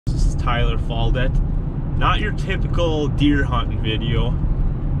Tyler Faldet. Not your typical deer hunting video.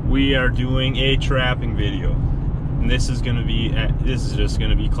 We are doing a trapping video, and this is just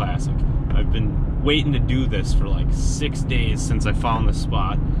gonna be classic. I've been waiting to do this for like 6 days since I found this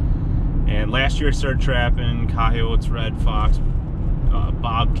spot. And last year I started trapping coyotes, red fox,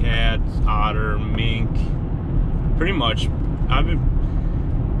 bobcat, otter, mink. Pretty much, I've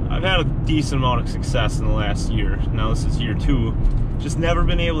had a decent amount of success in the last year. Now this is year 2. Just never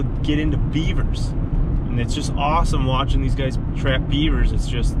been able to get into beavers. And it's just awesome watching these guys trap beavers. It's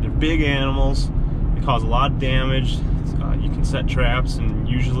just, they're big animals. They cause a lot of damage. You can set traps and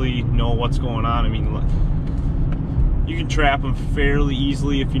usually know what's going on. I mean, you can trap them fairly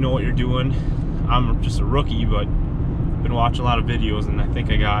easily if you know what you're doing. I'm just a rookie, but I've been watching a lot of videos and I think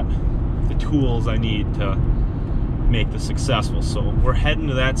I got the tools I need to make this successful. So we're heading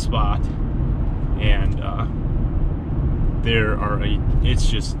to that spot, and it's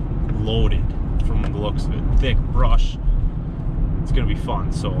just loaded from the looks of it. Thick brush. It's gonna be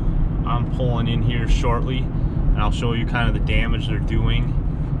fun. So I'm pulling in here shortly, and I'll show you kind of the damage they're doing.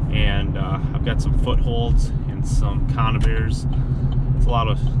 And I've got some footholds and some conibears. It's a lot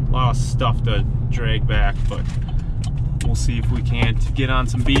of stuff to drag back, but we'll see if we can't get on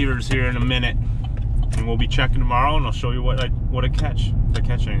some beavers here in a minute. And we'll be checking tomorrow, and I'll show you what I catch, if I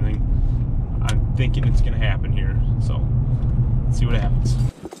catch anything. I'm thinking it's gonna happen here, so let's see what happens.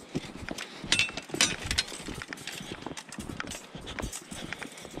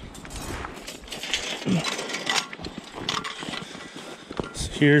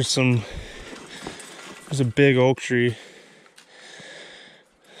 So there's a big oak tree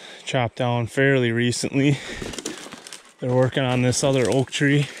chopped down fairly recently. They're working on this other oak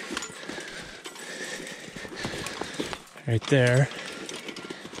tree right there.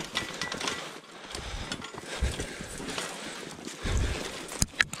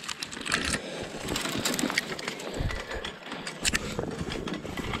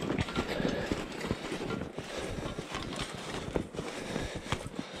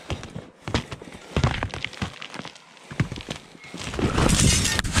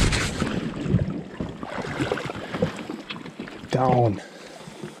 Down.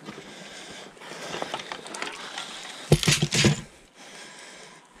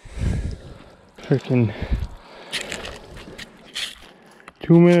 Freaking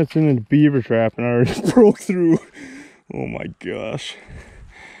 2 minutes into the beaver trap and I already broke through. Oh my gosh.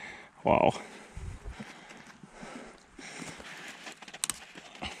 Wow.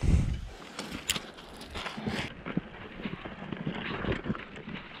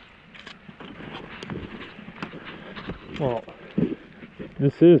 Well,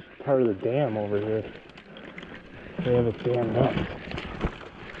 this is part of the dam over here. They have it dammed up.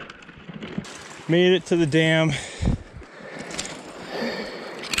 Made it to the dam.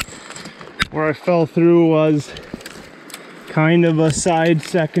 Where I fell through was kind of a side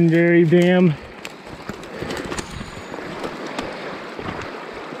secondary dam.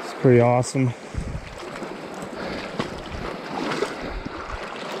 It's pretty awesome.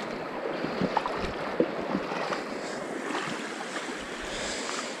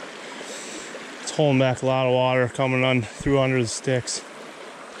 It's holding back a lot of water coming on through under the sticks.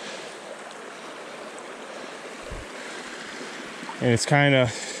 And it's kind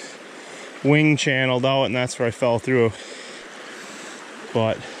of wing channeled out, and that's where I fell through.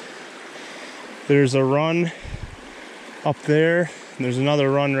 But there's a run up there, and there's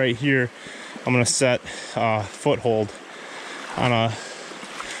another run right here. I'm gonna set a foothold on a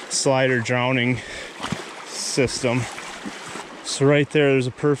slider drowning system. So right there's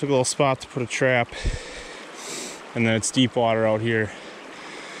a perfect little spot to put a trap. And then it's deep water out here,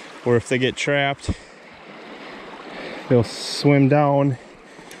 where if they get trapped, they'll swim down.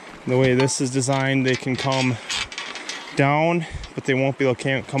 The way this is designed, they can come down, but they won't be able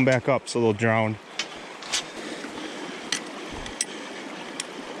to come back up, so they'll drown.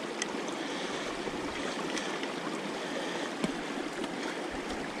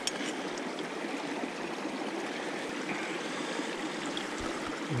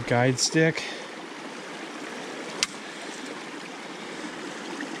 Guide stick.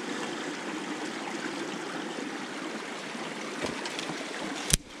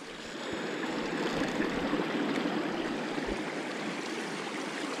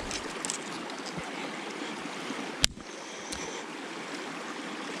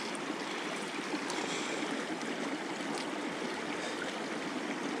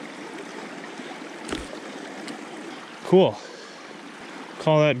 Cool.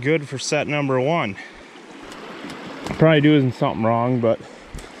 Call that good for set number 1. Probably doing something wrong, but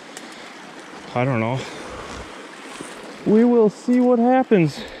I don't know. We will see what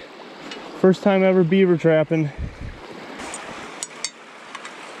happens. First time ever beaver trapping.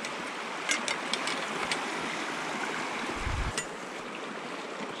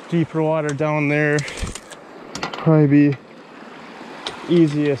 Deeper water down there. Probably be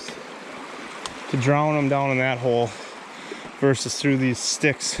easiest to drown them down in that hole versus through these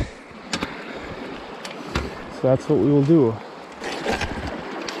sticks. So that's what we will do.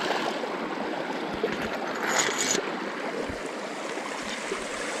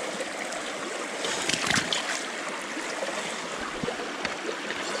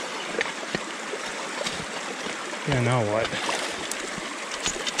 Yeah, now what?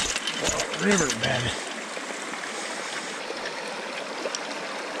 Oh, riverbed.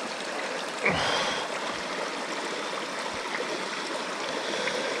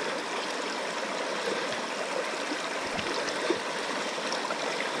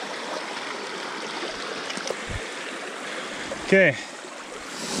 Okay,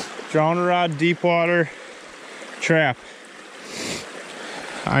 drowner rod, deep water, trap.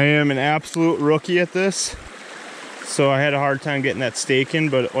 I am an absolute rookie at this, so I had a hard time getting that stake in,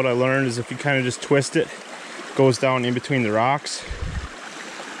 but what I learned is if you kind of just twist it, it goes down in between the rocks.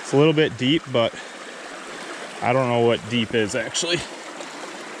 It's a little bit deep, but I don't know what deep is actually.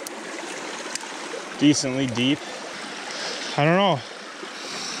 Decently deep. I don't know.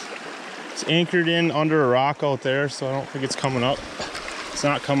 It's anchored in under a rock out there, so I don't think it's coming up. It's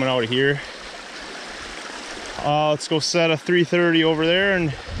not coming out of here. Let's go set a 330 over there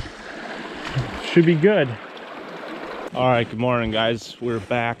and should be good. All right, good morning guys. We're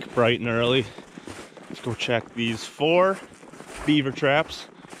back bright and early. Let's go check these 4 beaver traps.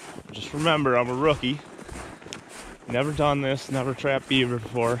 Just remember, I'm a rookie. Never done this, never trapped beaver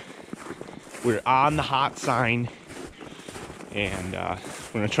before. We're on the hot sign. And I'm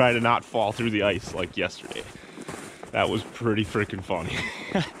gonna try to not fall through the ice like yesterday. That was pretty freaking funny.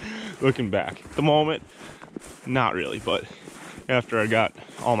 Looking back. At the moment, not really, but after I got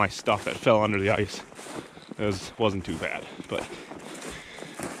all my stuff that fell under the ice, it wasn't too bad. But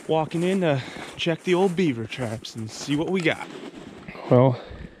walking in to check the old beaver traps and see what we got. Well,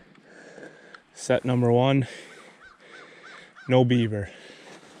 set number 1, no beaver.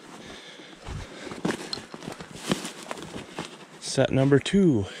 Set number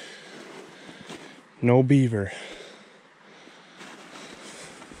 2, no beaver.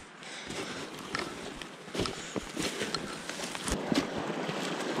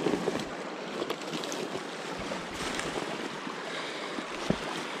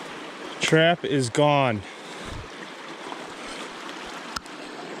 Trap is gone.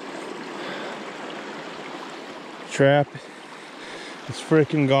 Trap is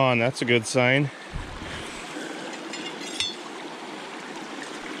freaking gone. That's a good sign.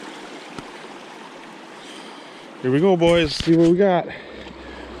 Here we go, boys. See what we got.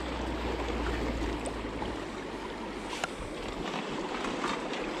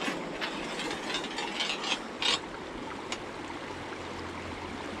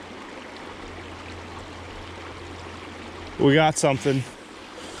 We got something.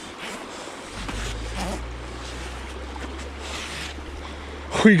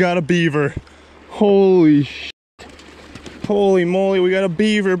 We got a beaver. Holy shit. Holy moly, we got a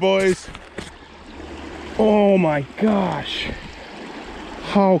beaver, boys. Oh my gosh.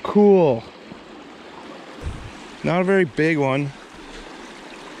 How cool. Not a very big one.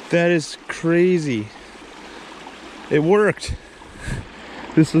 That is crazy. It worked.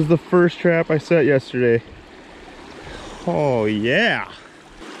 This was the first trap I set yesterday. Oh yeah.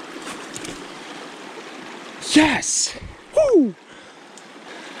 Yes! Woo!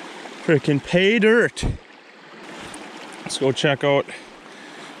 Freaking pay dirt. Let's go check out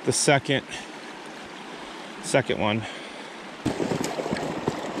the second one.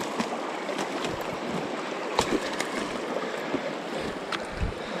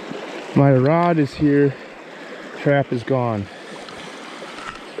 My rod is here, trap is gone.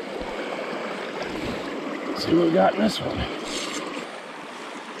 Let's see what we got in this one.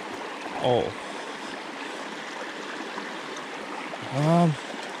 Oh.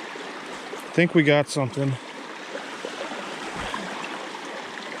 I think we got something.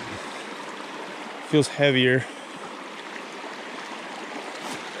 Feels heavier.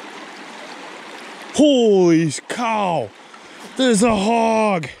 Holy cow! There's a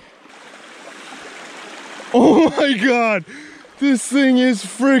hog! Oh my god! This thing is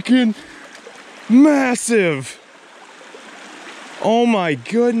freaking massive! Oh my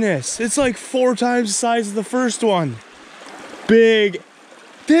goodness! It's like 4 times the size of the first one. Big.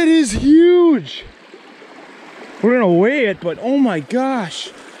 That is huge! We're gonna weigh it, but oh my gosh!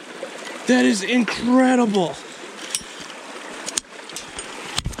 That is incredible!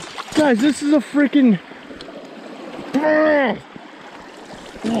 Guys, this is a freaking...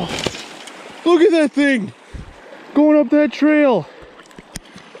 Look at that thing going up that trail.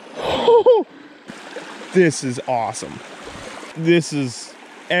 This is awesome. This is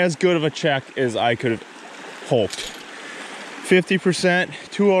as good of a check as I could have hoped. 50%,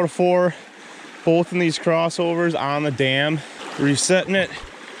 2 out of 4, both in these crossovers on the dam. Resetting it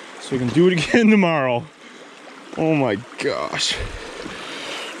so we can do it again tomorrow. Oh my gosh.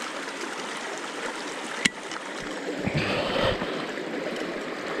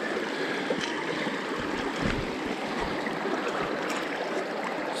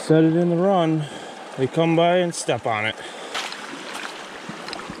 Set it in the run. They come by and step on it.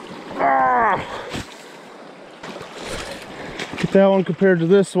 Ah! Get that one compared to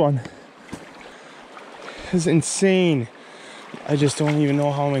this one. This is insane. I just don't even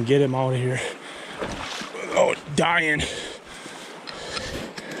know how I'm gonna get him out of here. Oh, dying. So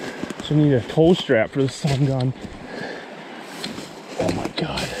I need a tow strap for the sun gun. Oh my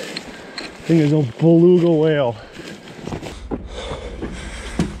god. I think there's no beluga whale.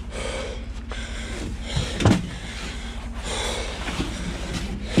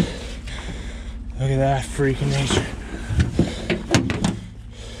 Look at that freaking nature.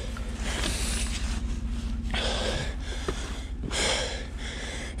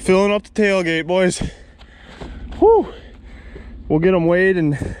 Filling up the tailgate, boys. Whew. We'll get them weighed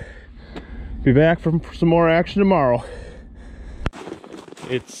and be back for some more action tomorrow.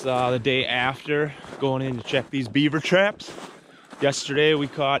 It's the day after going in to check these beaver traps. Yesterday we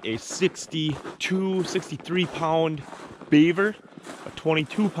caught a 63 pound beaver, a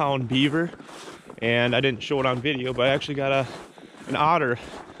 22 pound beaver, and I didn't show it on video, but I actually got an otter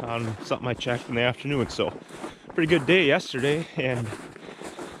on something I checked in the afternoon. So pretty good day yesterday, and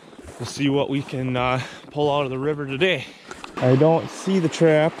we'll see what we can pull out of the river today. I don't see the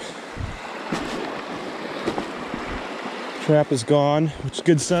trap. Trap is gone, which is a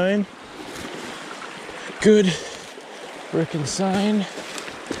good sign. Good frickin' sign.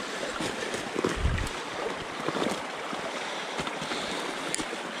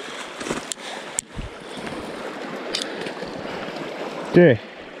 Okay,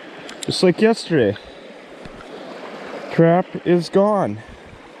 just like yesterday. Trap is gone.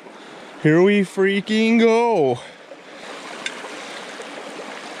 Here we freaking go.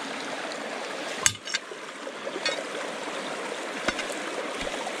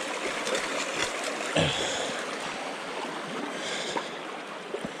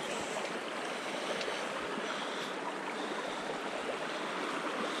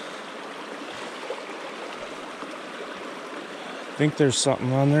 I think there's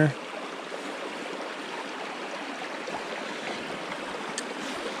something on there.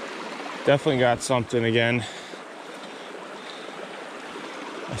 Definitely got something again.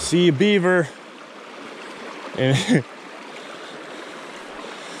 I see a beaver, and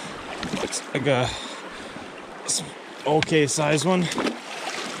it's like a okay size one.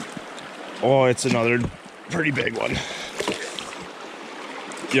 Oh, it's another pretty big one.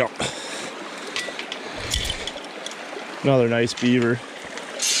 Yep. Another nice beaver.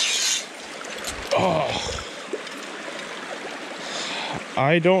 Oh.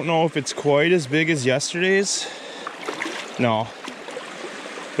 I don't know if it's quite as big as yesterday's. No.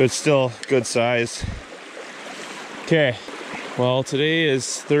 But it's still good size. Okay. Well, today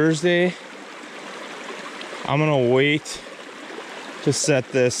is Thursday. I'm gonna wait to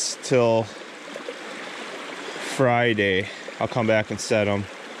set this till Friday. I'll come back and set them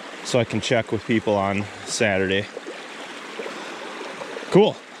so I can check with people on Saturday.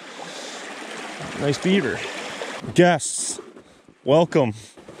 Cool. Nice beaver. Guests, welcome.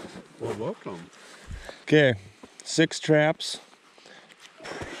 Well, welcome. Okay, 6 traps.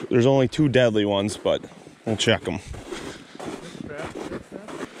 There's only 2 deadly ones, but we'll check them.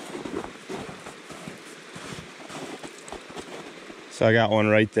 So I got one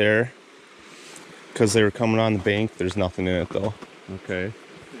right there because they were coming on the bank. There's nothing in it though. Okay.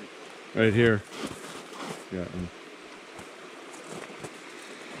 Right here. Yeah.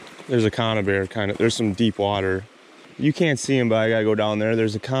 There's a conibear there's some deep water. You can't see him, but I gotta go down there.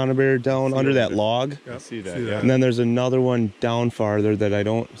 There's a conibear down under that log. Yeah, I see that. Yeah. And then there's another one down farther that I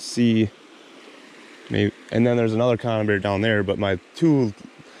don't see. Maybe, and then there's another conibear down there, but I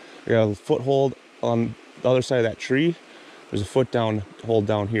got a foothold on the other side of that tree. There's a foothold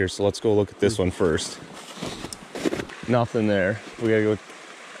down here, so let's go look at this one first. Nothing there. We gotta go.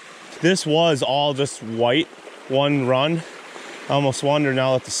 This was all just white, one run. I almost wonder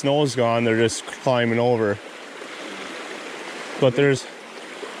now that the snow's gone, they're just climbing over. But there's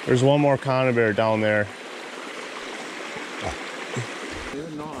one more conibear down there. They're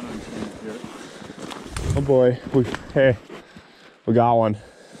gnawing on things here. Oh boy, we got one.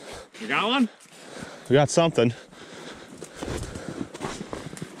 You got one? We got something.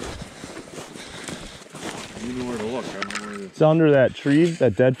 You know where to look. I don't know where to... It's under that tree,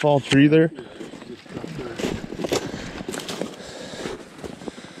 that deadfall tree there.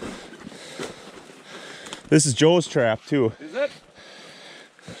 This is Joe's trap too. Is it?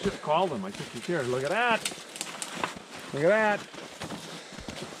 I should have called him. I think he's here. Look at that. Look at that.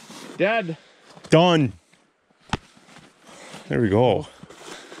 Dead. Done. There we go.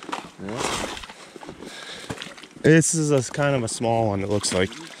 Yeah. This is a kind of a small one, it looks like.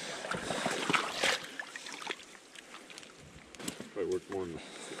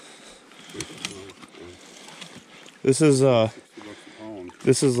 This is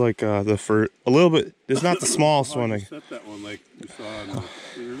like the first, a little bit. It's not the smallest one. Set that one like you saw on the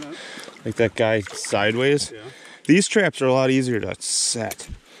internet. Like that guy sideways. Yeah. These traps are a lot easier to set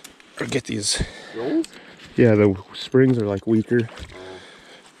or get these. Those? Yeah, the springs are like weaker.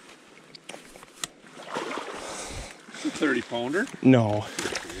 It's a 30-pounder. No.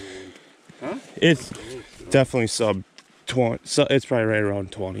 Huh? It's definitely sub 20. So it's probably right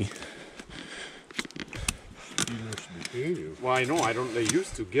around 20. Well, I know. I don't. They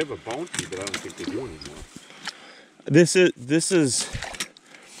used to give a bounty, but I don't think they do anymore. This is.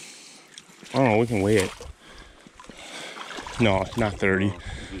 I don't know. We can weigh it. No, not 30. It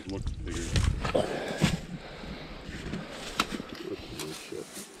just looks bigger.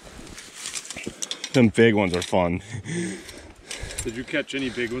 Them big ones are fun. Did you catch any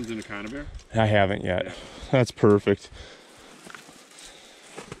big ones in a conibear? I haven't yet. That's perfect.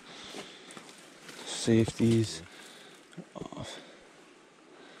 Safeties off.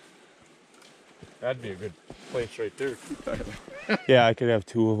 That'd be a good place right there, too, Tyler. Yeah, I could have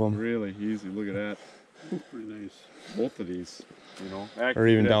 2 of them. Really easy. Look at that. Pretty nice. Both of these, you know. Or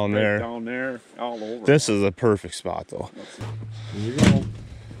even down there. Down there, all over. This is a perfect spot, though. There you go.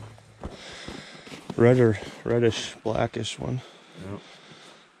 Reddish, blackish one.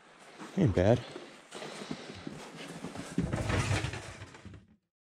 Yeah. Ain't bad.